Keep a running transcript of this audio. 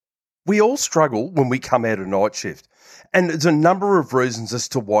We all struggle when we come out of night shift, and there's a number of reasons as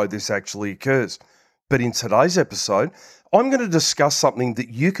to why this actually occurs. But in today's episode, I'm going to discuss something that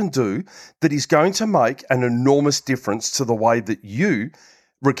you can do that is going to make an enormous difference to the way that you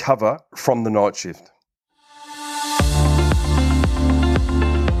recover from the night shift.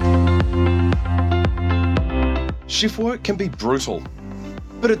 Shift work can be brutal,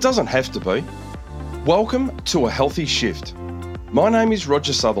 but it doesn't have to be. Welcome to A Healthy Shift. My name is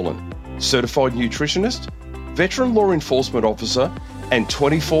Roger Sutherland, certified nutritionist, veteran law enforcement officer, and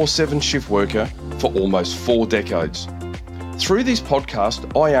 24/7 shift worker for almost 4 decades. Through this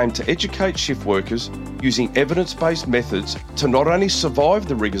podcast, I aim to educate shift workers using evidence-based methods to not only survive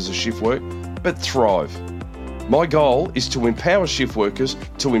the rigours of shift work, but thrive. My goal is to empower shift workers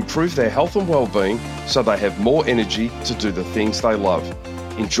to improve their health and well-being so they have more energy to do the things they love.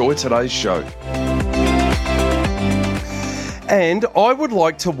 Enjoy today's show. And I would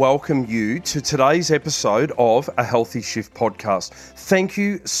like to welcome you to today's episode of A Healthy Shift podcast. Thank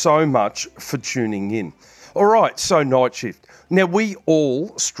you so much for tuning in. All right, so night shift. Now, we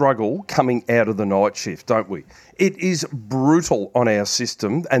all struggle coming out of the night shift, don't we? It is brutal on our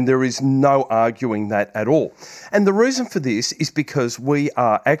system, and there is no arguing that at all. And the reason for this is because we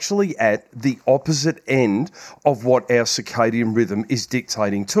are actually at the opposite end of what our circadian rhythm is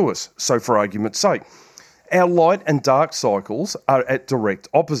dictating to us. So for argument's sake, our light and dark cycles are at direct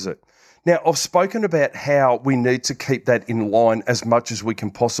opposite. Now, I've spoken about how we need to keep that in line as much as we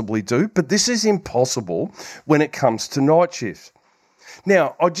can possibly do, but this is impossible when it comes to night shift.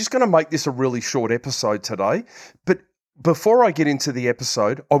 Now, I'm just going to make this a really short episode today, but before I get into the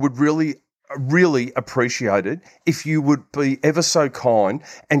episode, I would really appreciate it if you would be ever so kind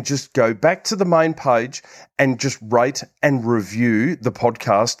and just go back to the main page and just rate and review the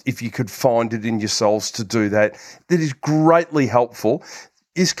podcast if you could find it in yourselves to do that. That is greatly helpful.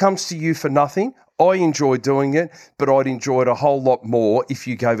 This comes to you for nothing. I enjoy doing it, but I'd enjoy it a whole lot more if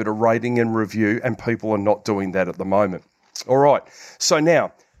you gave it a rating and review, and people are not doing that at the moment. All right, so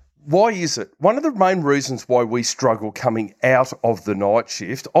now, why is it? One of the main reasons why we struggle coming out of the night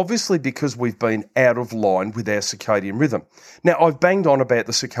shift, obviously because we've been out of line with our circadian rhythm. Now, I've banged on about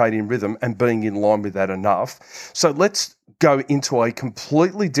the circadian rhythm and being in line with that enough. So let's go into a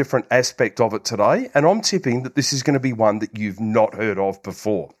completely different aspect of it today, and I'm tipping that this is going to be one that you've not heard of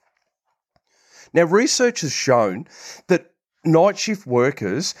before. Now, research has shown that night shift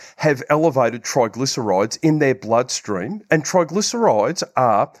workers have elevated triglycerides in their bloodstream, and triglycerides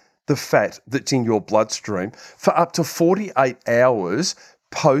are the fat that's in your bloodstream for up to 48 hours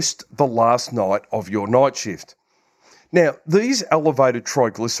post the last night of your night shift. Now, these elevated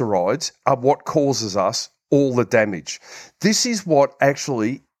triglycerides are what causes us all the damage. This is what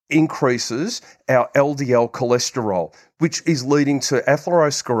actually increases our LDL cholesterol, which is leading to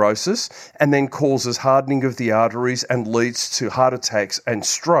atherosclerosis and then causes hardening of the arteries and leads to heart attacks and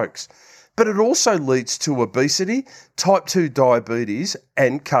strokes. But it also leads to obesity, type 2 diabetes,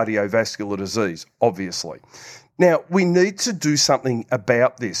 and cardiovascular disease, obviously. Now, we need to do something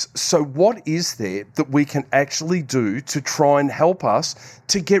about this. So what is there that we can actually do to try and help us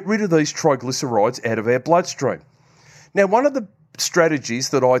to get rid of these triglycerides out of our bloodstream? Now, one of the strategies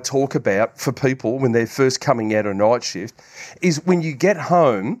that I talk about for people when they're first coming out of night shift is when you get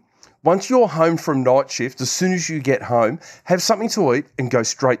home, once you're home from night shift, as soon as you get home, have something to eat and go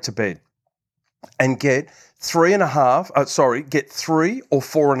straight to bed. And get 3 or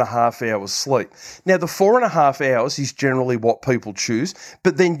 4.5 hours sleep. Now, the 4.5 hours is generally what people choose,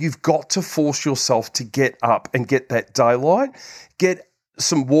 but then you've got to force yourself to get up and get that daylight, get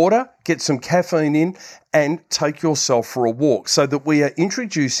some water, get some caffeine in, and take yourself for a walk, so that we are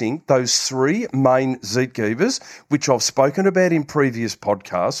introducing those 3 main Zeitgebers, which I've spoken about in previous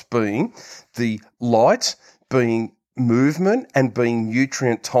podcasts, being the light, being movement, and being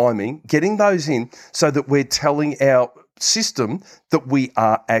nutrient timing, getting those in so that we're telling our system that we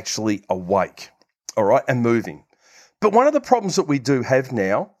are actually awake, all right, and moving. But one of the problems that we do have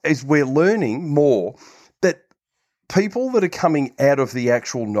now is we're learning more that people that are coming out of the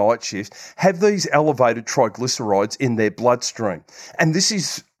actual night shift have these elevated triglycerides in their bloodstream. And this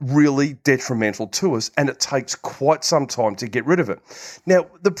is really detrimental to us, and it takes quite some time to get rid of it. Now,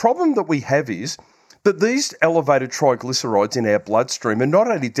 the problem that we have is that these elevated triglycerides in our bloodstream are not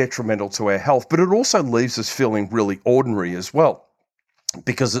only detrimental to our health, but it also leaves us feeling really ordinary as well,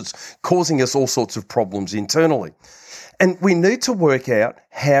 because it's causing us all sorts of problems internally. And we need to work out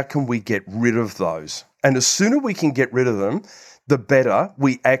how can we get rid of those. And the sooner we can get rid of them, the better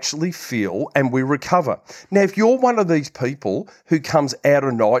we actually feel and we recover. Now, if you're one of these people who comes out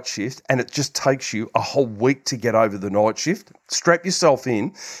of night shift and it just takes you a whole week to get over the night shift, strap yourself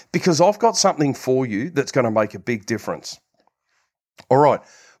in, because I've got something for you that's going to make a big difference. All right.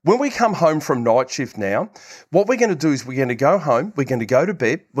 When we come home from night shift now, what we're going to do is we're going to go home, we're going to go to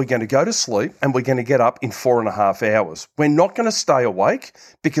bed, we're going to go to sleep, and we're going to get up in 4.5 hours. We're not going to stay awake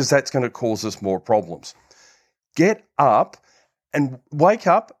because that's going to cause us more problems. Get up and wake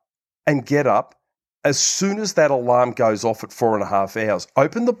up and get up as soon as that alarm goes off at 4.5 hours.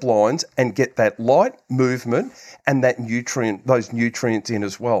 Open the blinds and get that light, movement, and those nutrients in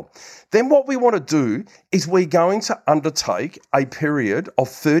as well. Then what we want to do is we're going to undertake a period of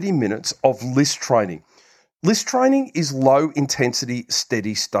 30 minutes of LIST training. LIST training is low intensity,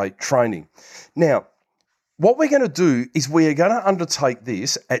 steady state training. Now, what we're going to do is we are going to undertake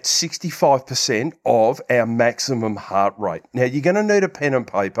this at 65% of our maximum heart rate. Now, you're going to need a pen and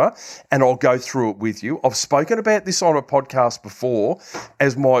paper, and I'll go through it with you. I've spoken about this on a podcast before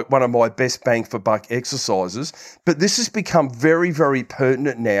as one of my best bang for buck exercises, but this has become very, very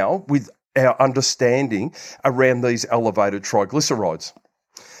pertinent now with our understanding around these elevated triglycerides.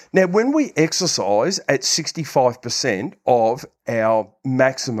 Now, when we exercise at 65% of our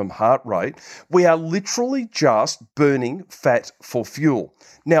maximum heart rate, we are literally just burning fat for fuel.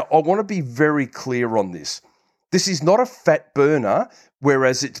 Now, I want to be very clear on this. This is not a fat burner,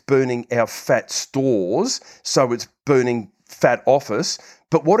 whereas it's burning our fat stores, so it's burning fat off us.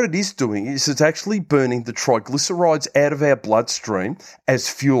 But what it is doing is it's actually burning the triglycerides out of our bloodstream as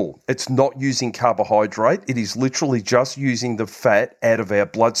fuel. It's not using carbohydrate. It is literally just using the fat out of our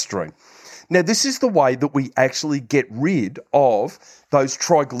bloodstream. Now, this is the way that we actually get rid of those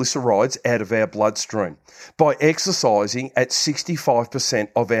triglycerides out of our bloodstream, by exercising at 65%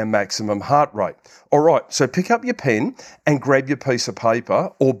 of our maximum heart rate. All right, so pick up your pen and grab your piece of paper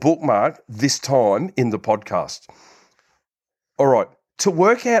or bookmark this time in the podcast. All right. To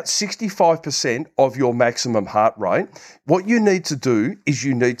work out 65% of your maximum heart rate, what you need to do is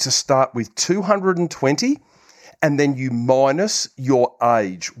you need to start with 220 and then you minus your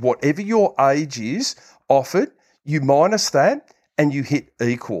age. Whatever your age is off it, you minus that and you hit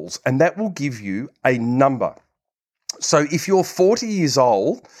equals, and that will give you a number. So if you're 40 years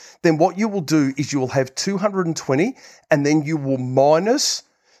old, then what you will do is you will have 220 and then you will minus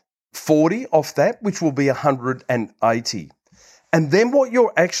 40 off that, which will be 180. And then what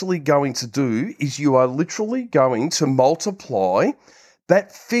you're actually going to do is you are literally going to multiply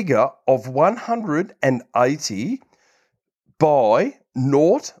that figure of 180 by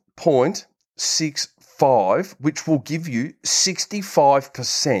 0.65, which will give you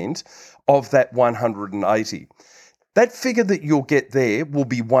 65% of that 180. That figure that you'll get there will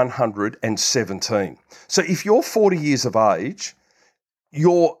be 117. So if you're 40 years of age,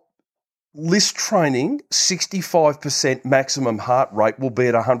 your LIST training 65% maximum heart rate will be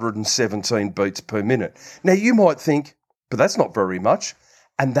at 117 beats per minute. Now you might think, but that's not very much.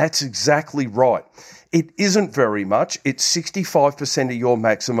 And that's exactly right. It isn't very much. It's 65% of your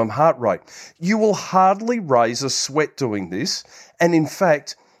maximum heart rate. You will hardly raise a sweat doing this. And in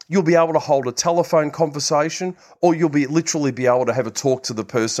fact, you'll be able to hold a telephone conversation, or you'll literally be able to have a talk to the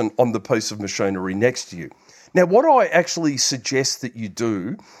person on the piece of machinery next to you. Now, what I actually suggest that you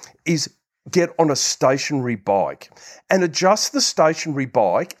do is get on a stationary bike and adjust the stationary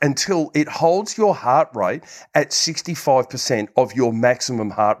bike until it holds your heart rate at 65% of your maximum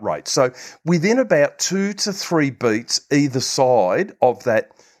heart rate. So within about 2 to 3 beats either side of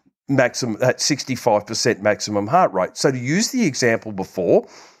that 65% maximum heart rate. So to use the example before,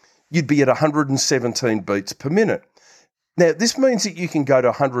 you'd be at 117 beats per minute. Now, this means that you can go to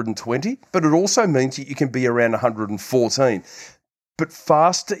 120, but it also means that you can be around 114. But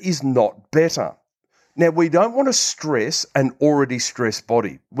faster is not better. Now, we don't want to stress an already stressed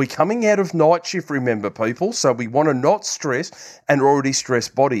body. We're coming out of night shift, remember, people, so we want to not stress an already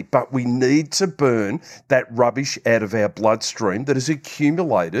stressed body, but we need to burn that rubbish out of our bloodstream that has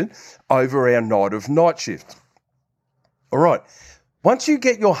accumulated over our night of night shift. All right. Once you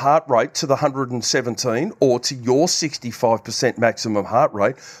get your heart rate to the 117 or to your 65% maximum heart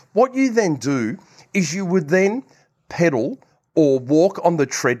rate, what you then do is you would then pedal or walk on the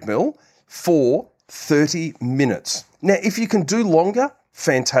treadmill for 30 minutes. Now, if you can do longer,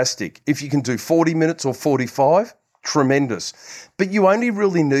 fantastic. If you can do 40 minutes or 45, tremendous. But you only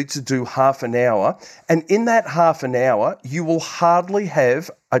really need to do half an hour. And in that half an hour, you will hardly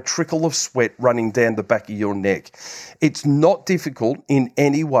have a trickle of sweat running down the back of your neck. It's not difficult in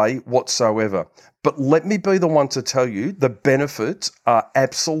any way whatsoever. But let me be the one to tell you, the benefits are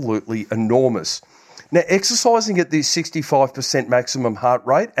absolutely enormous. Now, exercising at this 65% maximum heart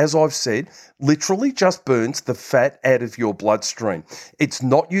rate, as I've said, literally just burns the fat out of your bloodstream. It's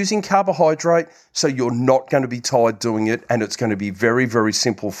not using carbohydrate, so you're not going to be tired doing it, and it's going to be very, very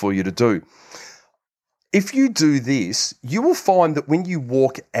simple for you to do. If you do this, you will find that when you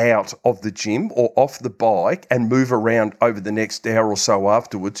walk out of the gym or off the bike and move around over the next hour or so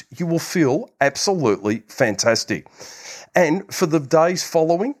afterwards, you will feel absolutely fantastic. And for the days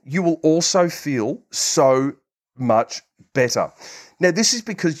following, you will also feel so much better. Now, this is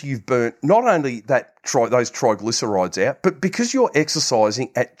because you've burnt not only those triglycerides out, but because you're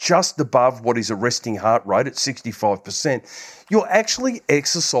exercising at just above what is a resting heart rate at 65%, you're actually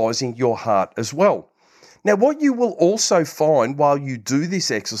exercising your heart as well. Now, what you will also find while you do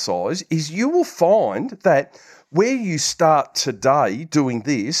this exercise is you will find that where you start today doing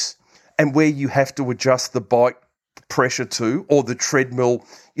this and where you have to adjust the bike pressure to, or the treadmill,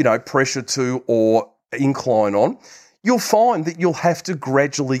 pressure to or incline on, you'll find that you'll have to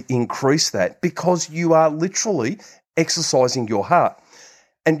gradually increase that because you are literally exercising your heart.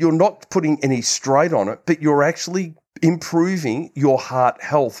 And you're not putting any strain on it, but you're actually improving your heart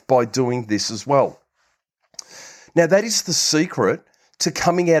health by doing this as well. Now, that is the secret to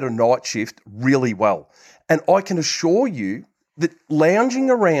coming out of night shift really well. And I can assure you that lounging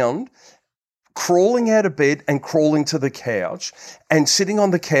around, crawling out of bed and crawling to the couch and sitting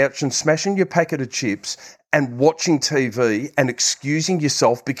on the couch and smashing your packet of chips and watching TV and excusing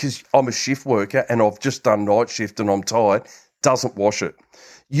yourself because I'm a shift worker and I've just done night shift and I'm tired doesn't wash it.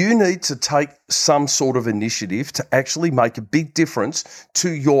 You need to take some sort of initiative to actually make a big difference to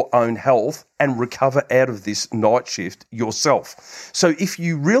your own health and recover out of this night shift yourself. So if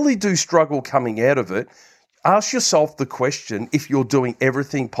you really do struggle coming out of it, ask yourself the question if you're doing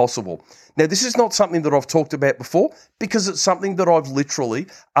everything possible. Now, this is not something that I've talked about before because it's something that I've literally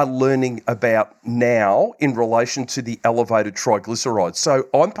are learning about now in relation to the elevated triglycerides. So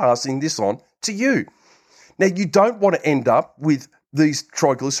I'm passing this on to you. Now, you don't want to end up with these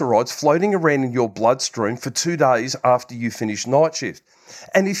triglycerides floating around in your bloodstream for 2 days after you finish night shift.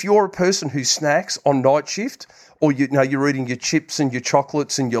 And if you're a person who snacks on night shift, or you're eating your chips and your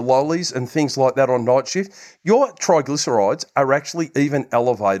chocolates and your lollies and things like that on night shift, your triglycerides are actually even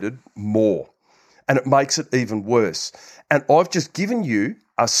elevated more. And it makes it even worse. And I've just given you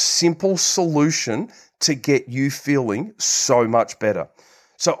a simple solution to get you feeling so much better.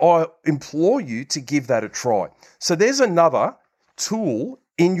 So I implore you to give that a try. So there's another tool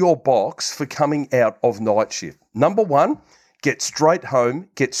in your box for coming out of night shift. Number one, get straight home,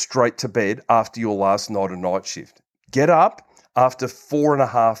 get straight to bed after your last night of night shift. Get up after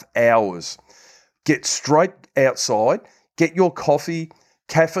 4.5 hours. Get straight outside, get your coffee,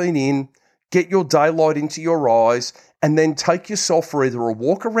 caffeine in, get your daylight into your eyes, and then take yourself for either a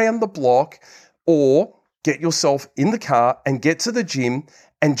walk around the block or get yourself in the car and get to the gym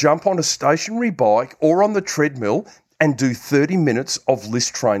and jump on a stationary bike or on the treadmill and do 30 minutes of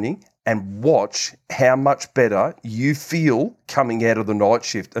list training and watch how much better you feel coming out of the night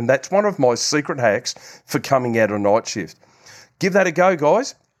shift. And that's one of my secret hacks for coming out of night shift. Give that a go,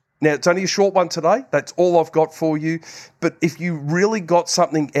 guys. Now, it's only a short one today. That's all I've got for you. But if you really got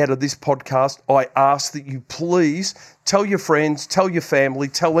something out of this podcast, I ask that you please tell your friends, tell your family,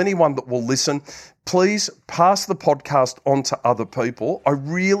 tell anyone that will listen. Please pass the podcast on to other people. I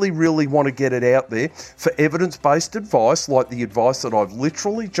really, really want to get it out there for evidence-based advice, like the advice that I've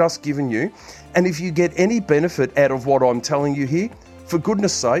literally just given you. And if you get any benefit out of what I'm telling you here, for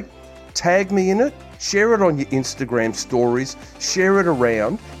goodness sake, tag me in it, share it on your Instagram stories, share it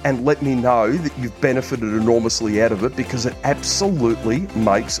around, and let me know that you've benefited enormously out of it, because it absolutely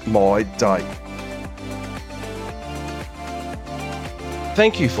makes my day.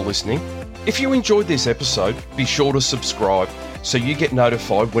 Thank you for listening. If you enjoyed this episode, be sure to subscribe so you get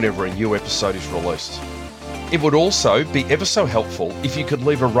notified whenever a new episode is released. It would also be ever so helpful if you could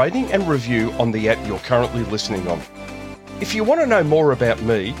leave a rating and review on the app you're currently listening on. If you want to know more about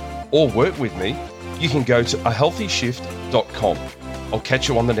me or work with me, you can go to ahealthyshift.com. I'll catch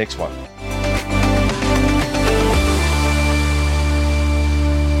you on the next one.